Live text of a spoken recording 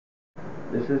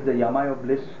This is the Yamaha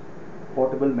Bliss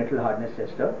portable metal hardness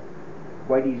tester.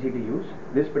 Quite easy to use.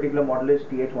 This particular model is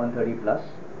TH130 Plus.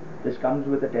 This comes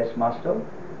with a test master,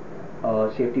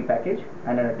 safety package,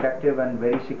 and an attractive and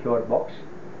very secure box,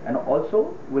 and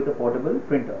also with a portable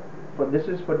printer. This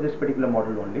is for this particular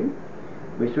model only.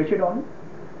 We switch it on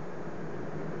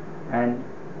and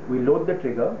we load the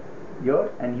trigger here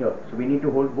and here. So we need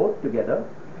to hold both together,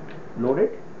 load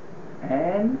it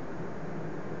and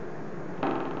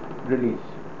release.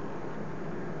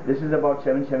 This is about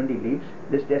 770 leaves.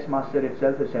 This test master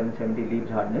itself is 770 leaves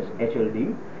hardness,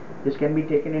 HLD. This can be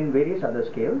taken in various other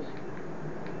scales.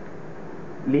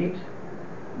 Leaves,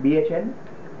 BHN,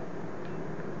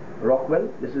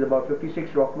 Rockwell. This is about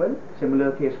 56 Rockwell.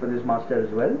 Similar case for this master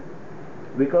as well.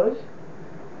 Vickers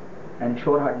and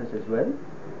Shore hardness as well.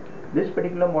 This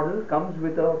particular model comes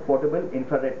with a portable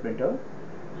infrared printer.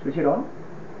 Switch it on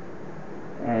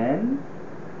and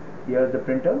here's the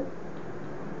printer.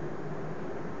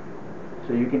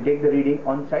 So you can take the reading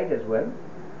on site as well.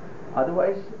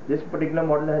 Otherwise, this particular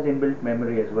model has inbuilt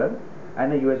memory as well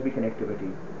and a USB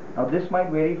connectivity. Now this might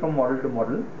vary from model to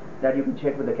model, that you can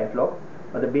check with the catalog,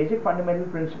 but the basic fundamental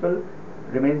principle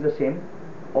remains the same.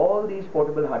 All these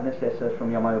portable hardness testers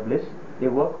from Yamaha Bliss, they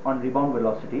work on rebound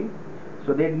velocity,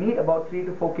 so they need about 3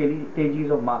 to 4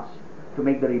 kgs of mass to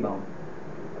make the rebound.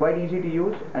 Quite easy to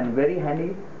use and very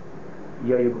handy.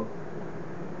 Here you go.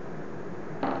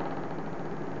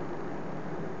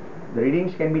 The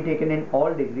readings can be taken in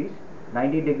all degrees,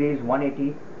 90 degrees,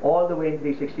 180, all the way in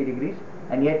 360 degrees,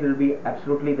 and yet it will be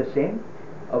absolutely the same.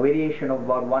 A variation of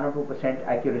about 1 or 2%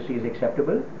 accuracy is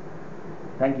acceptable.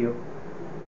 Thank you.